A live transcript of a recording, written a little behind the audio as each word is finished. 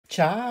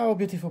Ciao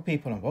beautiful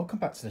people and welcome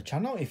back to the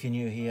channel. If you're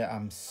new here,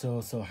 I'm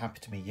so happy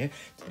to meet you.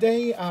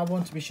 Today I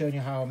want to be showing you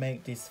how I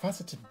make this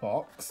faceted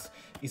box.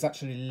 It's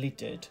actually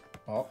lidded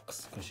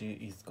box because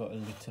it's got a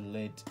little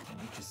lid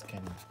and you just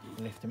can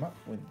lift them up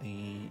with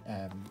the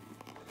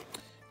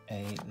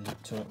a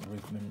little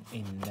ribbon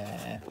in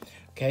there.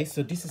 Okay,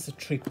 so this is a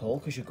triple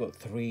because you've got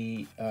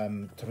three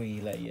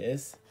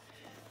layers,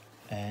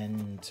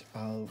 and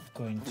I'm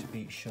going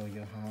to show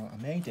you how I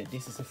made it.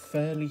 This is a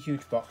fairly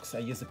huge box. I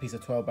used a piece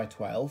of 12 by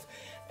 12,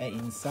 and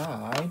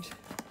inside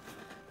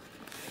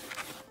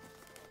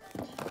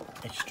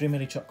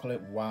extremely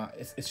chocolatey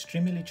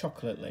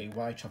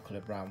white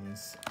chocolate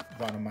browns,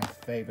 one of my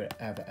favorite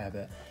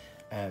ever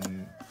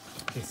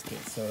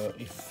biscuits. So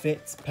it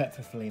fits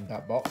perfectly in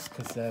that box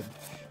because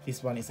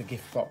this one is a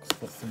gift box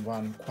for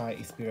someone quite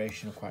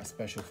inspirational, quite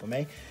special for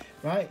me.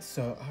 Right,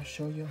 so I'll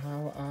show you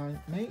how I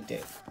made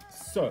it.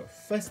 So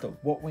first up,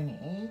 what we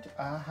need,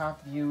 I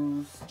have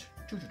used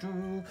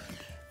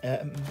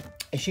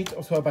a sheet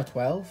of 12 by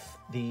 12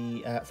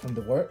 from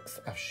the works.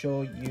 I'll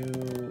show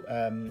you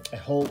a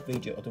whole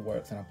video of the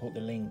works, and I'll put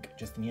the link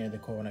just near the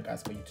corner,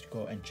 guys, for you to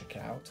go and check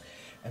it out.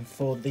 And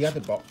for the other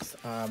box,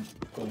 I'm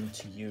going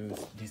to use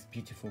this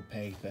beautiful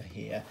paper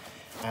here.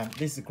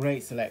 This is a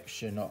great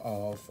selection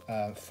of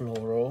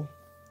floral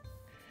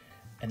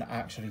and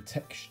actually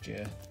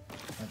texture.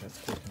 I'll just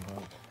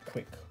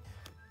quick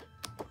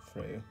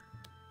through.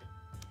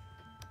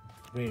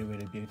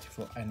 Really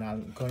beautiful, and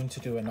I'm going to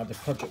do another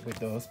project with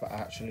those, but I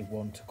actually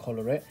want to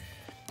color it.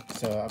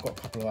 So I've got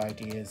a couple of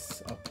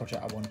ideas of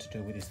project I want to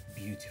do with this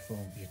beautiful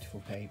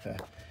paper.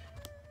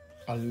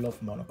 I love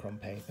monochrome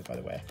paper, by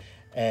the way.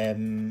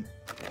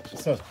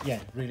 So yeah,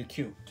 really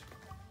cute.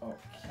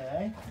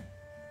 Okay,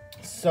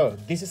 so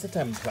this is a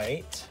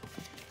template.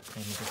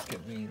 Let me just get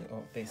rid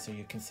of this so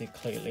you can see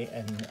clearly,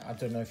 and I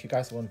don't know if you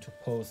guys want to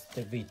pause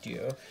the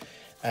video.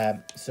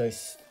 So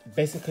it's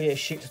basically a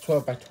sheet of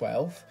 12 by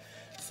 12.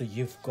 So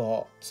you've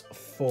got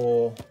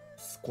 4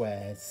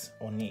 squares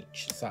on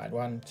each side.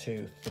 1,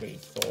 2, 3,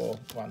 4.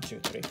 1, 2,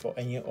 3, 4.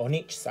 And on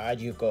each side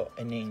you've got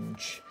an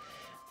inch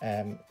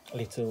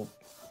little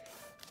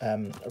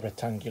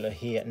rectangular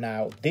here.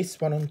 Now this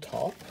one on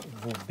top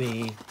will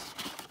be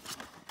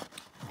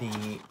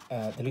the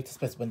little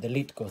space when the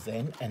lid goes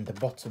in, and the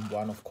bottom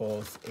one, of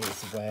course,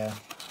 is where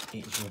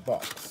your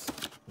box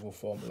will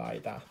form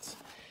like that.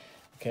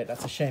 Okay,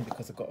 that's a shame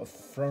because I've got a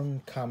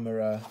front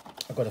camera.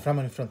 I've got a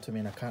camera in front of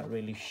me and I can't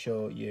really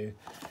show you.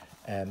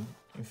 In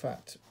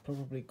fact,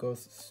 probably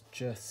goes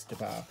just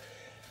about.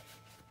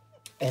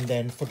 And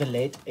then for the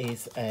lid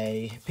is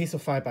a piece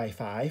of 5 by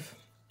 5,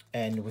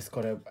 and we've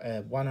got a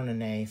 1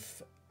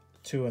 1/8,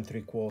 2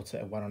 3/4,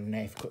 and 1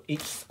 1/8.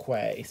 Each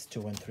square is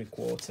 2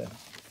 3/4.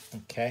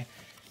 Okay,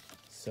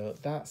 so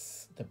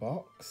that's the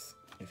box.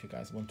 If you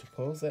guys want to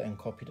pause it and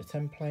copy the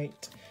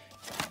template,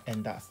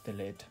 and that's the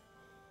lid.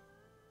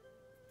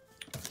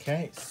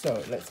 Okay,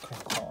 so let's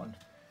crack on.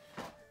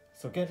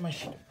 So get my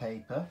sheet of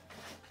paper.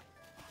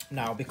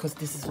 Now, because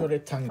this is a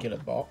rectangular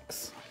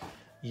box,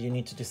 you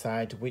need to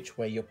decide which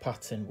way your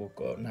pattern will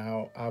go.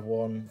 Now, I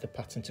want the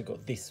pattern to go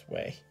this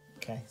way.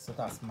 Okay, so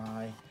that's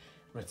my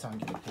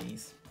rectangular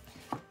piece.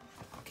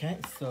 Okay,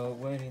 so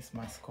where is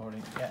my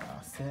scoring? Yeah,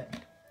 that's it.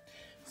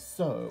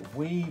 So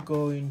we're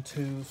going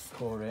to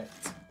score it.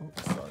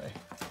 Oops, sorry.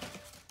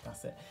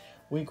 That's it.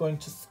 We're going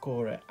to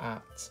score it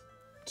at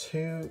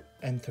 2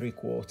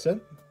 3/4,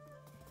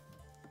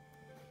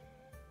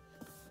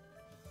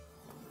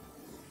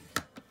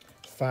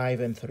 5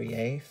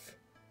 3/8,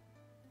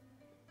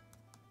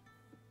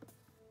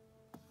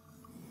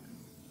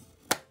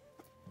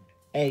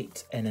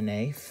 8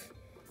 1/8,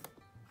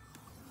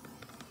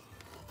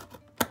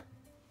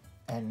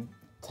 and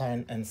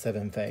 10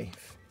 7/8.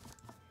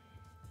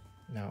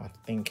 Now I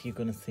think you're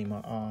gonna see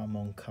my arm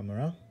on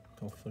camera,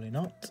 hopefully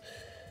not.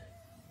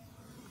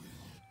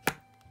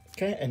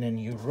 Okay, and then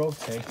you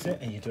rotate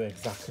it and you do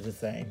exactly the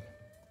same.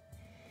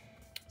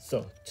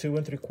 So 2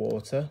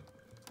 3/4,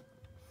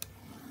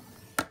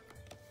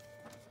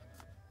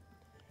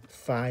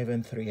 5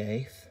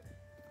 3/8,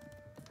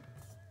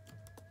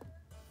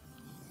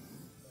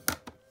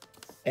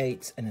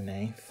 8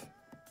 1/8,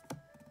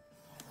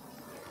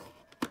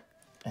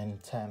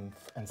 and 10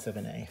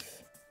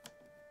 7/8.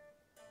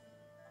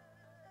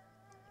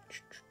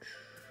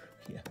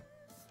 Here.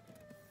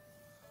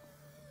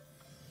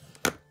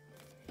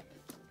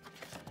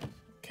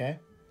 Okay,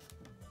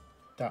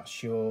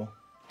 that's your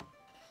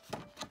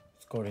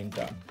scoring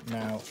done.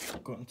 Now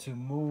I'm going to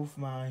move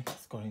my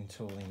scoring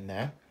tool in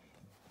there.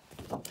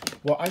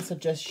 What I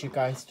suggest you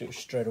guys do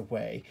straight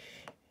away,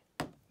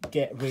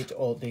 get rid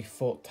of the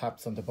 4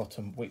 tabs on the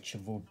bottom, which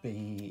will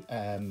be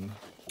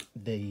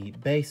the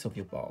base of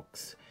your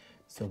box.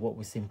 So what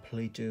we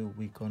simply do,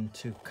 we're going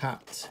to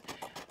cut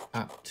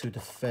up to the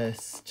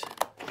first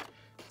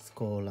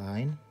score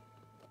line.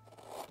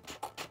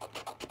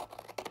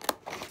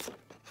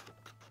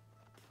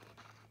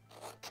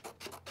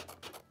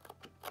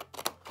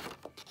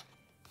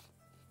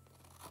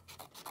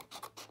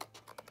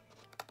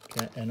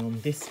 Okay, and on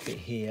this bit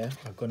here,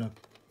 I'm gonna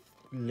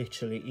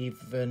literally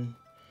even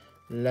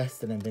less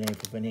than an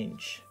eighth of an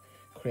inch,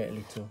 create a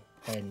little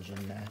edge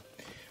in there.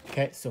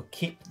 Okay, so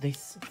keep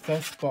this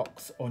first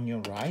box on your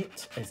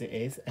right as it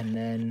is, and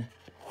then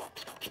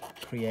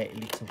create a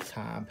little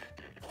tab,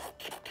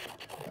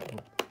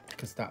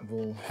 because that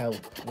will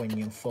help when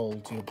you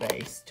fold your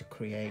base to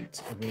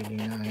create a really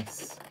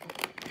nice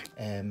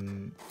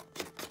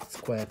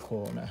square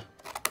corner.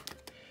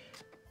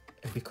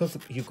 And because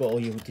you've got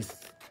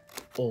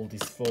all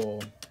these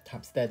four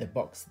tabs there,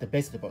 the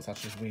base of the box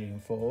actually is really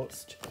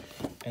reinforced,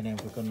 and then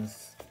we're gonna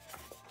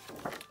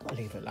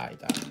leave it like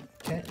that.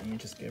 Okay, and you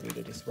just get rid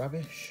of this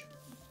rubbish.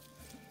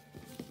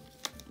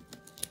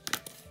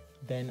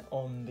 Then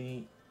on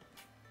the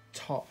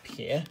top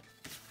here,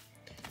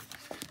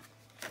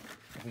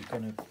 we're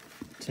gonna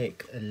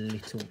take a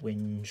little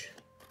whinge,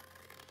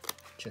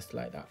 just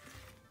like that.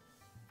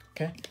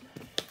 Okay.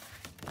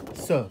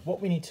 So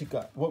what we need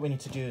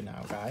to do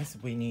now, guys,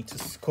 we need to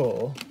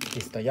score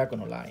these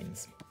diagonal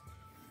lines.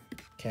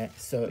 Okay.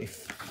 So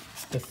if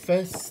the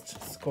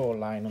first score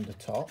line on the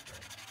top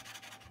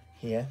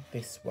here,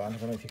 this one, I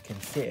don't know if you can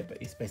see it,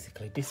 but it's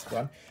basically this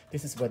one.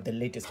 This is where the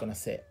lid is gonna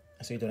sit,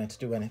 so you don't have to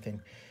do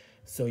anything.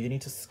 So you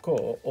need to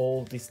score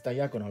all these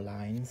diagonal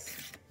lines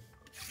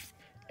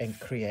and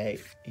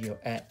create your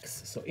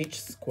X. So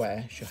each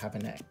square should have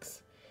an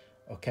X.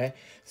 Okay,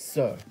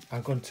 so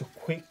I'm going to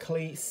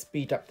quickly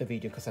speed up the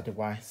video because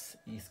otherwise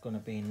it's going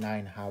to be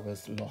 9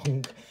 hours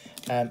long.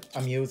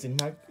 I'm using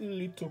my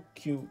little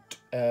cute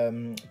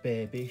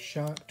baby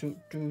shark.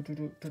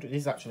 This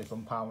is actually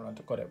from Poundland.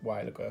 I got it a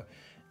while ago.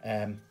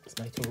 It's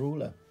my little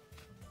ruler.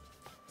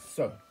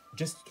 So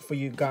just for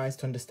you guys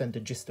to understand the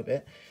gist of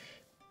it,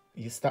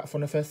 you start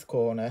from the first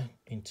corner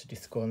into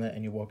this corner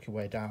and you walk your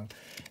way down.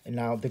 And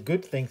now the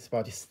good things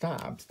about these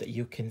tabs that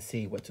you can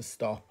see where to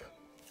stop.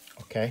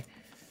 Okay,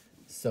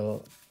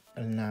 so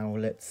now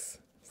let's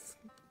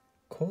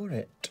score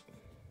it.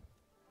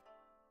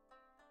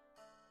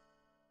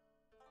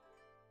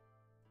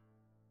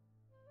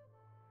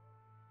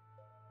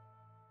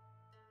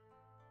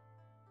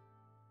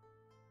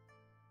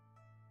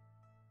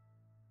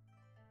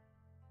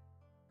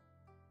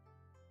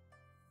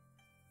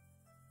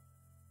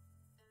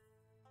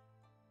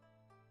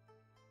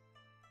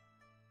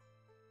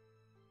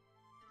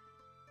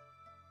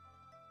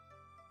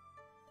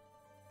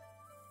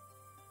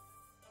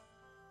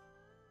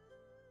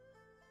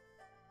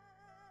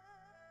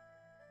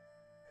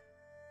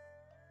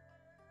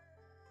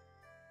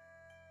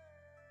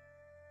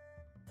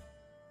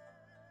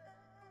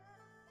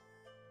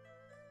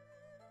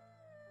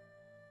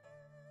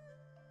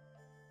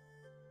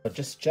 I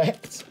just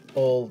checked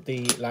all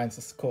the lines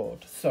are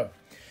scored. So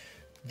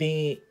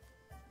the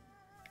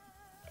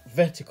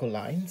vertical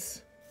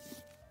lines,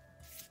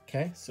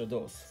 okay, so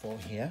those four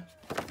here,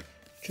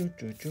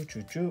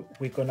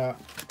 we're gonna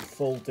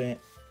fold it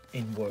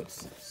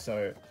inwards,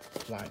 so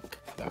like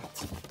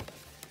that.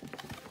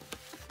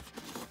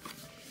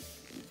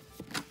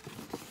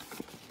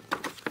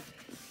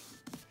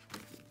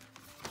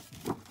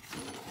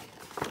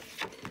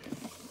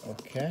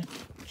 Okay,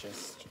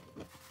 just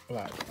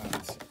like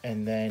that.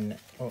 And then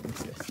what is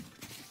this?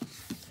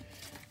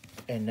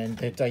 And then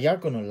the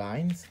diagonal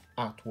lines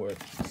outward,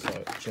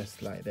 so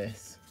just like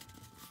this.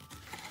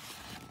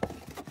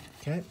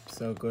 Okay,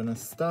 so gonna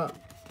start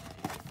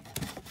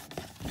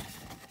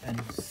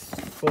and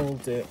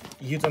fold it.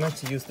 You don't have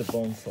to use the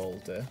bone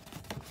folder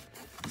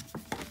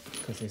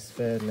because it's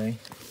fairly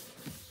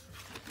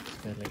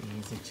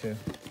easy to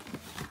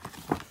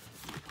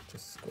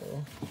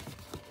score.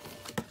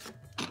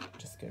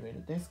 Just get rid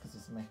of this because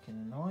it's making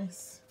a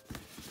noise.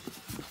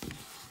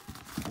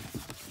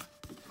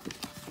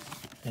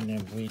 And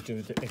then we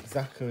do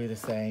exactly the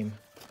same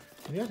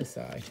on the other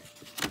side.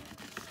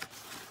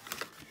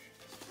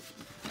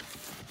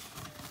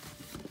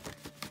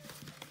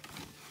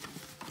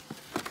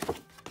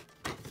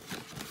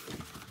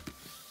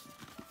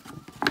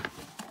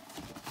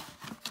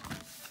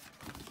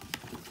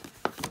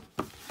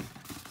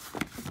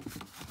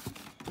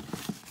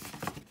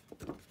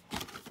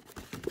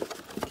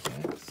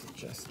 Okay, so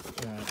just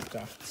like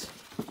that.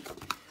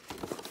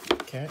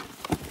 Okay.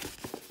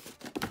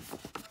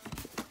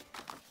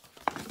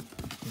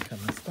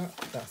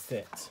 That's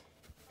it.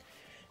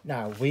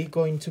 Now we're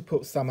going to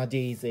put some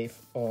adhesive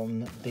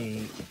on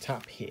the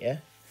tab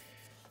here.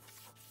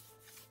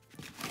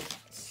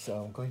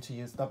 So I'm going to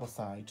use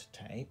double-sided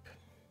tape.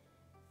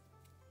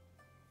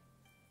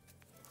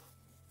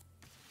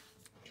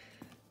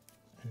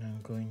 And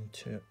I'm going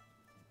to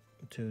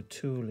do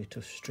 2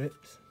 little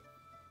strips.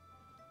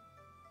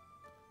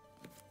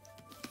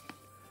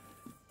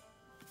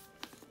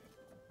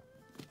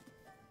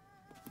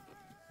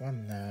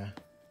 One there.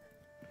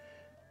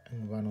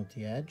 And one on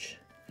the edge.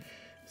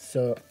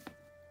 So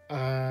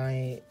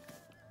I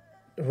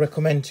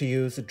recommend to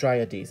use a dry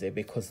adhesive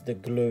because the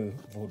glue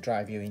will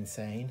drive you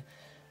insane,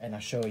 and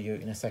I'll show you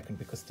in a second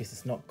because this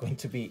is not going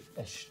to be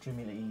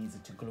extremely easy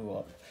to glue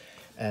up.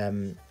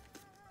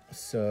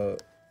 So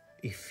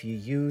if you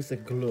use a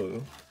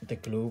glue, the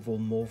glue will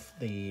move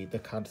the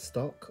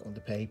cardstock on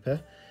the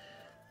paper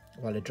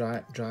while it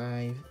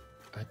dry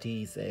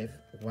adhesive,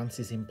 once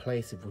it's in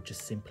place, it will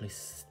just simply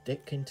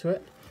stick into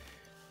it,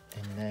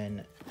 and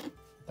then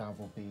that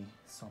will be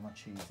so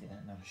much easier.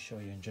 And I'll show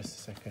you in just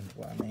a second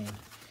what I mean.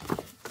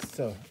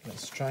 So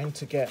let's trying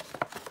to get,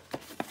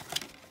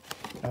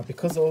 now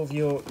because all of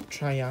your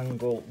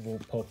triangle will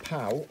pop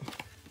out,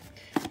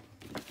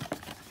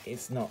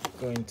 it's not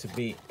going to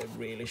be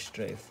really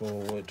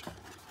straightforward.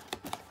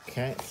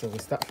 Okay, so we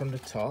start from the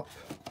top,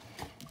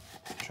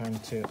 trying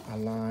to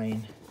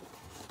align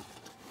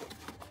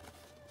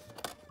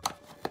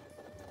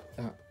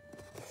that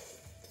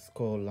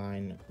score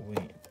line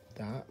with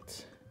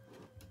that.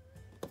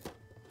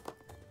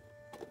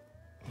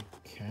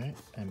 Okay,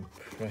 and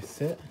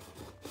press it.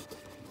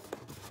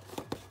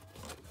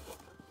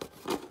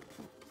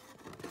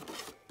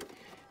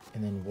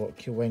 And then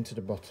work your way into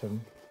the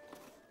bottom.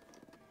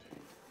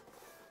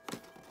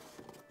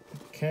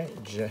 Okay,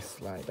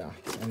 just like that.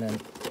 And then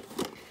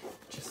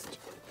just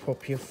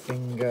pop your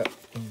finger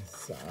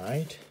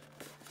inside.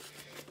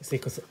 You see,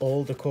 because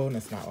all the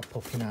corners now are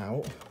popping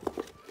out.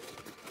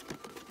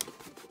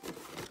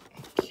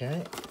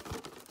 Okay.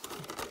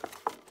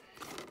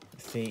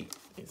 See,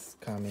 it's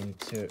coming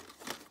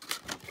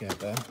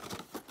together.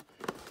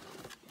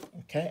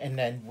 Okay, and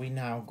then we're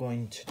now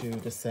going to do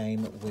the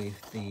same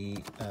with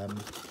the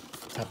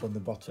tab on the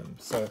bottom.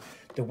 So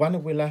the one that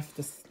we left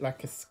is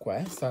like a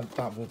square, so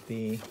that will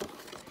be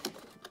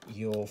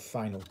your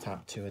final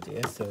tab to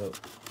adhere. So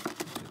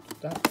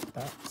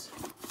that,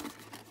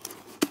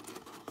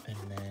 and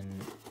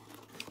then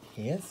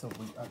here. So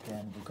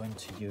we're going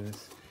to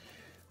use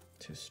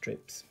 2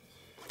 strips.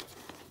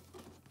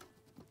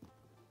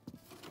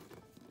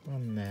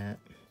 One there,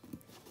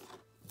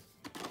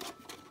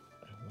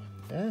 and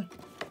one there.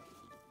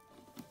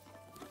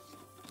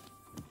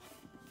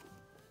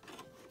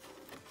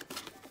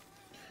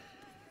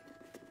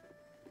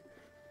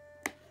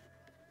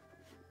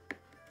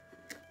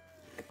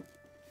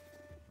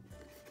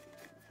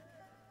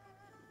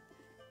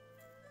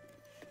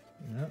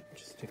 No,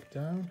 just stick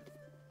down.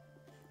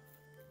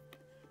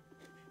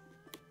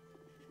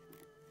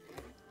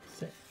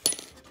 That's it.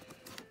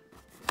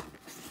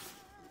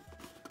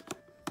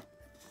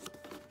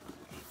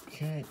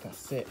 Okay,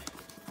 that's it.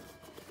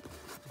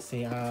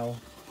 See how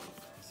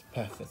it's a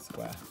perfect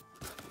square.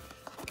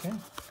 Okay,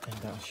 and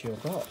that's your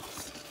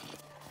box.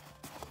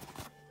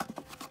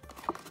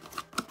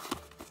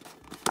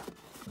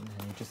 And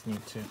then you just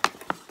need to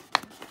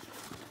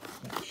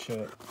make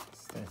sure it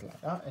stays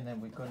like that. And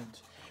then we're going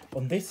to,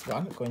 on this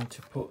one, we're going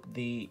to put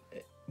the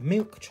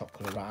milk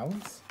chocolate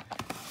rounds,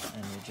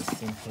 and you just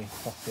simply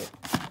pop it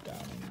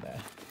down in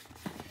there.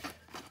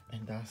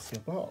 And that's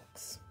your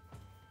box.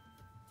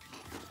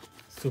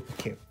 Super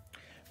cute.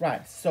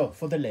 Right, so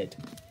for the lid,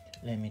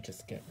 let me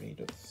just get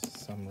rid of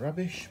some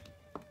rubbish.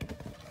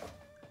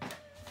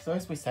 So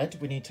as we said,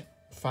 we need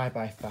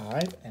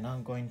 5x5, and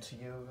I'm going to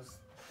use,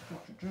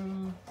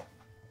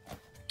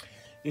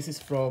 this is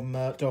from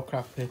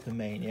Doorcraft Paper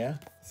Mania.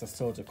 It's a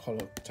sort of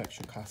color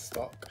texture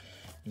cardstock,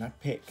 and I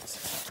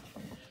picked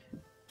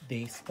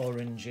this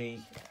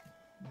orangey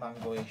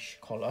mangoish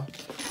color.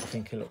 I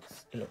think it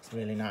looks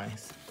really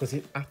nice, because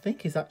I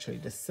think it's actually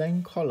the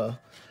same color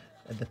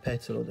as the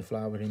petal or the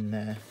flower in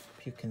there.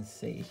 If you can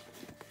see,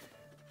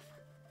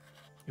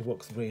 it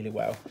works really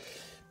well.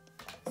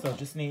 So I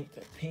just need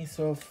a piece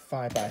of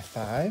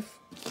 5x5,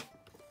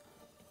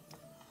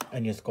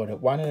 and you just got it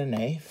 1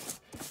 1/8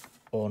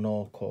 on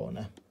all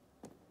corner.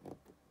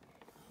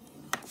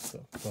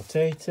 So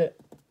rotate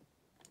it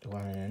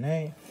 1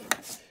 1/8,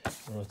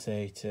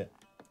 rotate it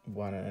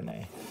 1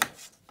 1/8.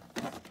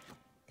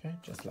 Okay,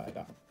 just like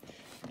that.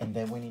 And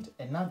then we need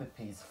another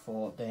piece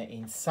for the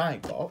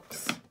inside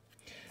box,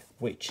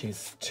 which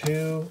is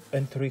 2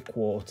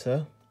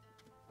 3/4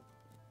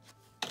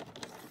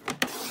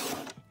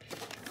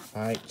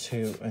 by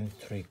 2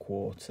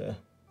 3/4.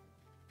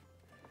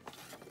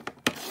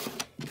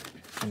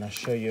 And I'll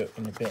show you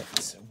in a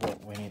bit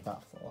what we need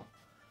that for.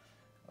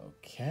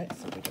 Okay,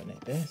 so we don't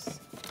need this.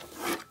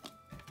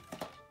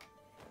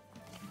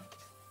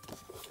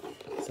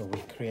 So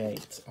we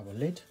create our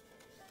lid.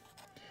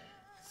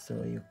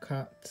 So you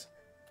cut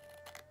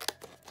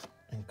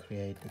and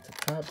create little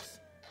tabs.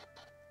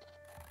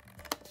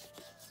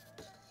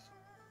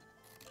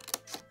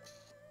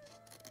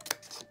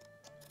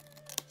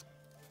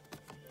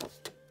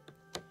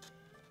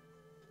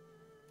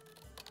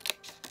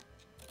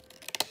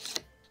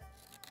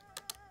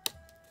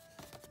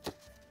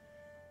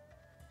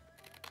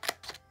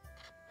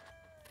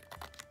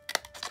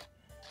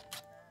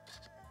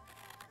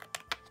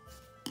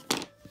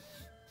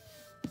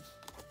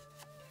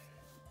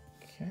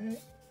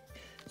 Okay,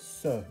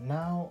 so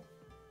now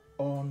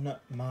on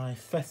my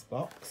first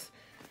box,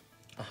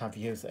 I have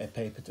used a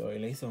paper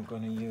doily, so I'm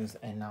going to use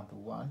another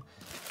one.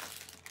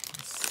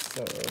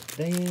 So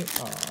they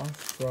are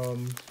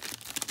from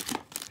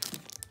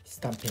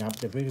Stampin' Up.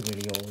 They're really,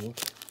 really old.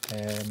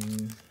 Let's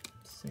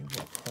see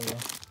what colour.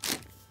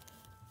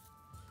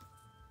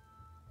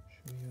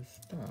 Should we use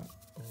that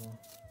or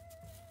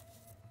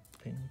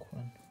pink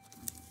one?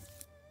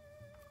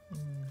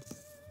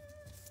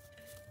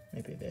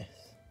 Maybe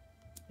this.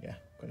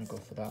 gonna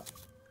go for that.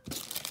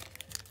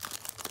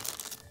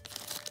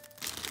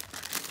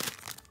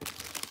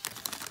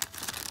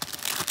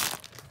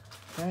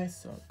 Okay,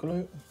 so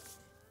glue.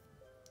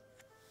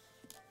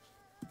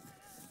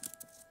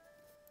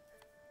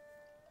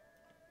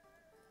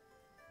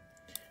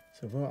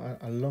 So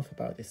what I love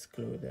about this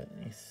glue, that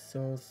it's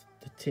so,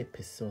 the tip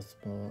is so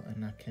small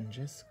and I can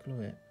just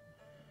glue it.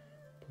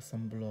 Put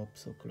some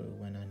blobs of glue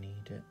when I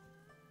need it.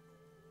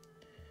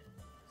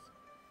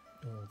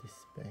 All this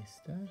space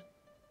there,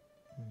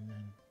 and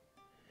then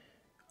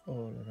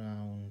all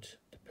around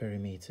the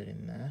perimeter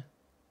in there.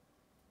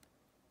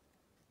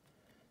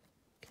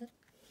 Okay,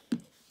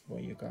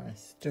 what you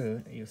guys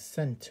do, you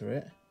center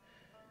it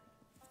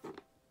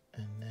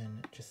and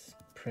then just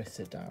press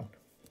it down.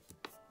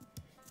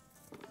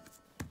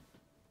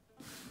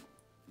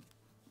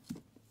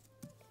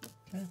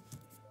 Okay,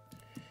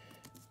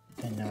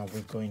 and now we're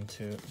going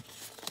to,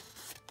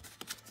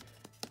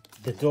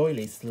 the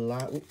doily is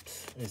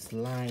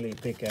slightly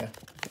bigger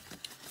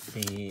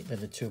than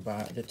the 2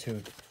 3/4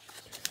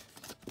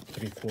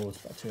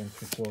 by 2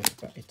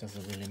 3/4, but it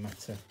doesn't really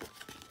matter.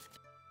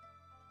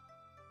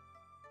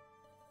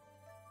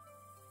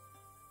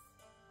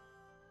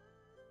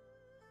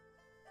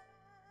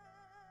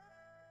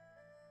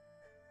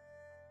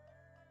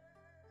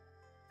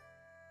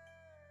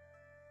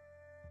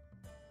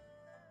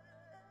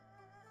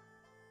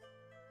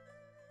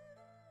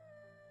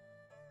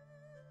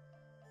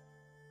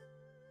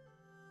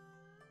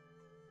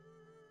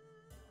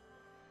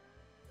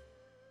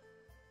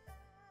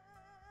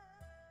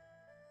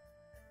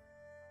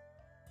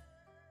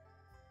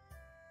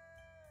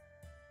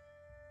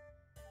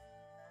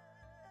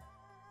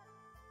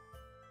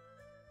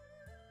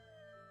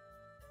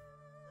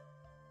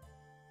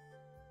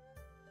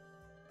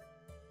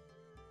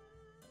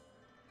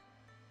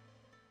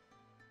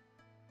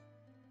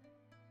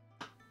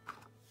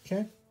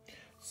 Okay,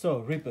 so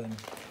ribbon.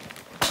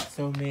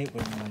 So me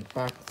with my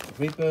back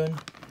ribbon,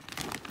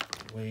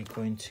 we're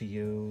going to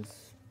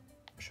use,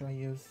 should I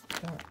use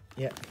that?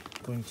 Yeah,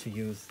 going to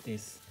use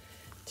this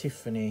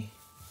Tiffany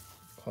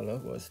color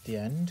was the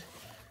end.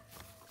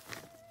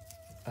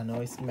 I know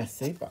it's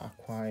messy, but I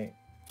quite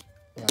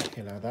like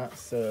it like that.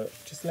 So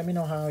just let me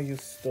know how you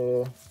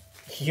store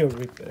your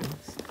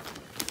ribbons.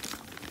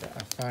 But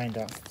I find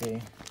that's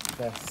the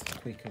best,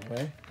 quicker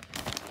way.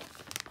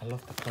 I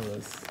love the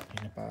colors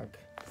in a bag.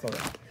 Sorry,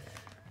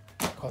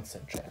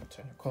 concentrate, I'm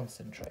trying to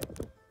concentrate.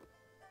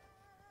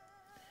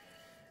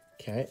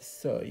 Okay,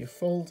 so you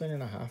fold it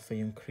in half and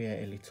you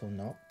create a little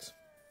knot.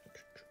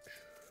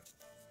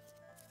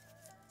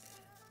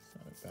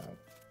 So about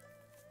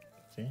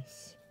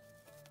this.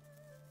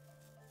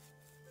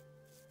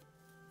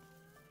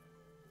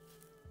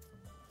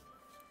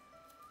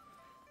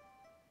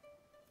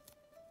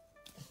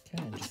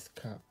 Okay, and just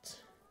cut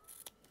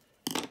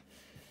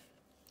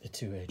the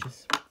 2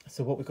 edges.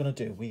 So what we're going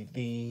to do with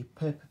the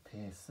paper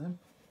piercer,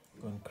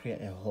 we're going to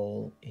create a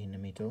hole in the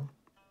middle.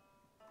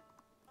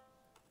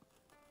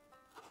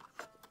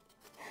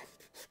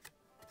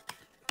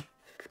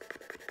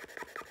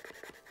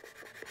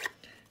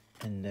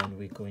 And then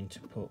we're going to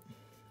put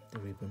the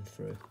ribbon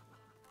through.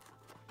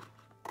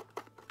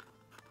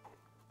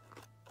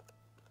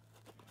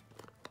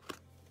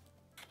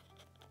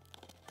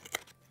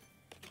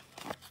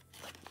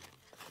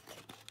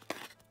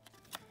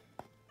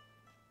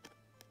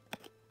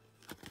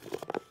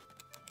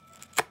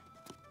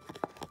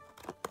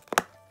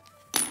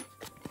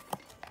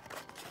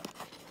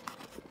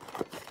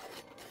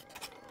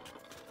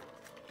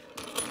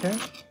 Okay,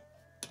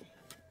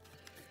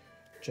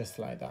 just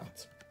like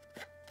that.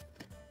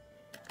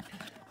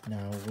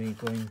 Now we're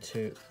going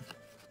to,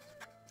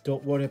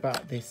 don't worry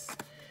about this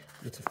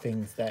little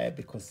things there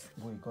because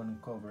we're going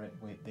to cover it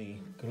with the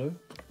glue.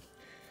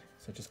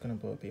 So just going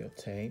to put a bit of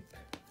tape,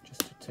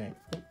 just to tape,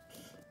 oops,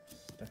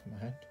 stuck in my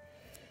head,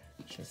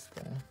 just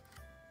there.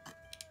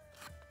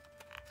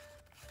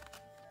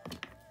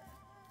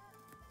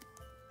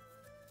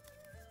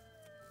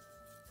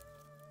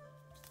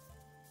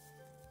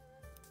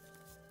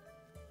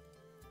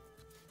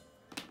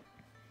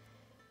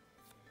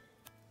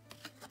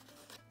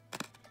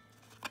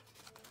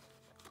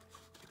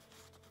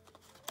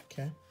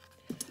 Okay,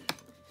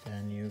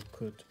 then you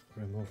could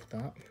remove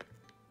that.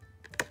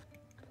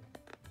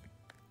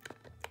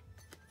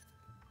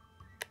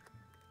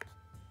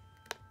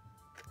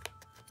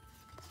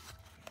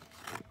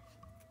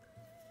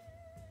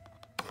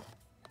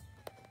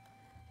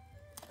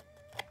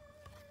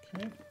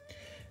 Okay,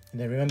 and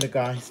then remember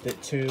guys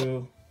that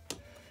 2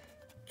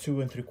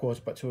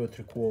 3/4 by 2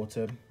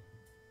 3/4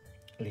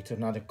 little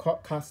another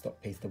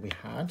cardstock piece that we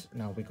had.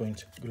 Now we're going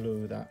to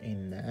glue that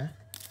in there.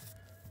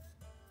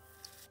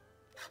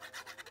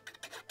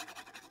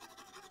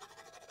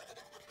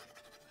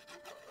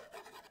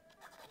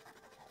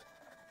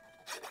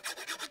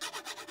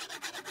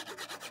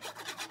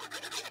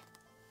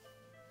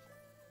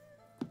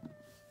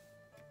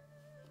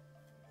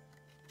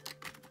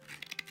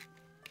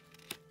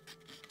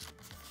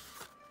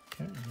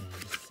 Okay, and then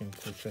just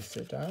simply press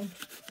it down.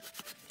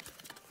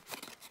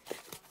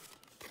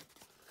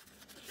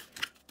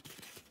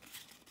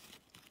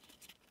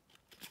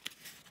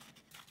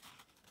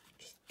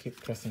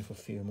 Keep pressing for a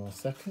few more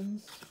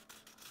seconds.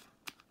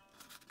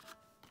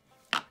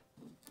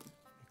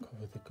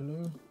 Cover the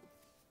glue.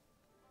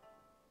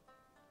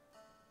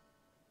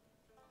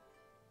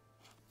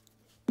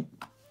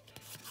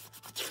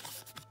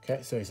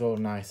 Okay, so it's all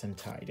nice and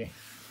tidy.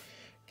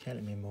 Okay,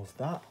 let me move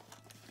that.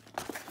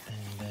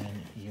 And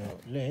then your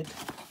lid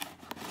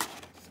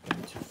is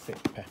going to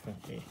fit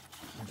perfectly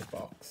in the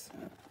box.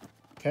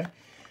 Okay,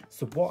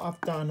 so what I've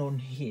done on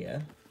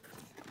here,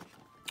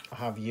 I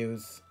have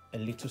used a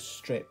little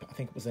strip, I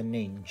think it was an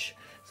inch.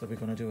 So we're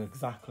going to do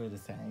exactly the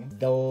same.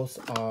 Those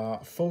are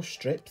 4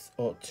 strips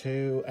or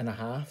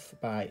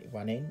 2.5 by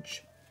 1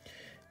 inch.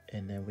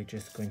 And then we're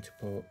just going to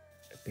put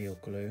a bit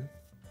of glue.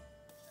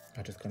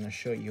 I'm just going to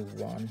show you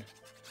one.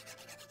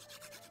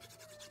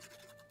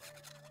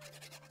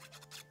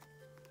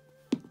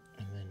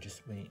 And then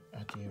just we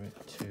adhere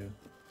it to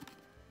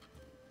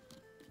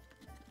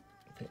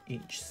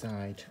each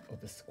side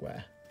of the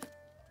square.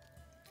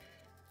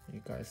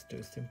 You guys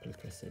do simply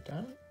press it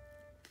down.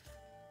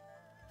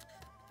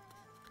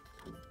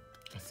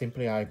 I'm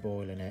simply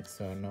eyeballing it,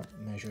 so I'm not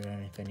measuring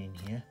anything in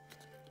here.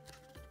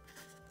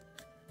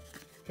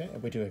 Okay,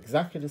 and we do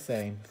exactly the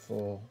same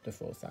for the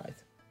 4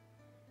 sides.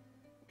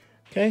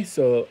 Okay,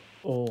 so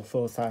all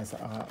 4 sides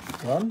are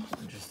done.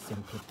 Just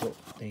simply put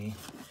the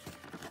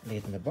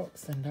lid in the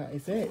box, and that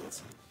is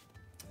it.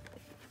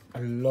 I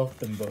love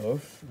them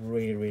both.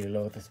 Really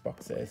love these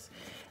boxes.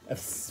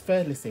 It's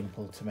fairly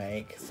simple to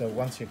make. So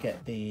once you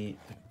get the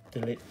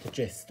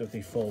gist of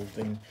the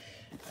folding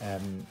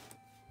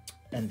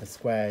and the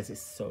squares,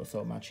 it's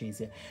so much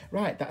easier.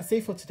 Right, that's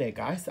it for today,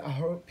 guys. I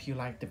hope you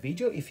liked the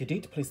video. If you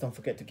did, please don't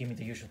forget to give me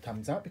the usual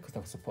thumbs up, because that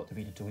will support the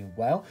video doing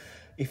well.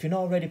 If you're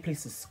not already,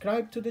 please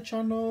subscribe to the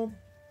channel.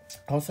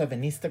 I also have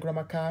an Instagram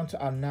account.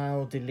 I'll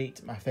now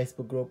delete my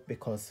Facebook group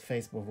because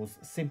Facebook was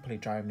simply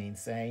driving me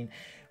insane.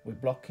 We're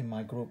blocking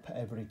my group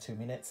every 2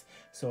 minutes.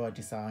 So I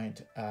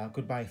decided,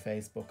 goodbye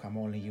Facebook, I'm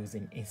only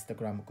using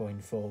Instagram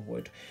going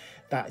forward.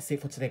 That's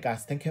it for today,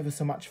 guys. Thank you ever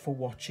so much for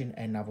watching,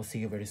 and I will see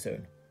you very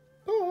soon.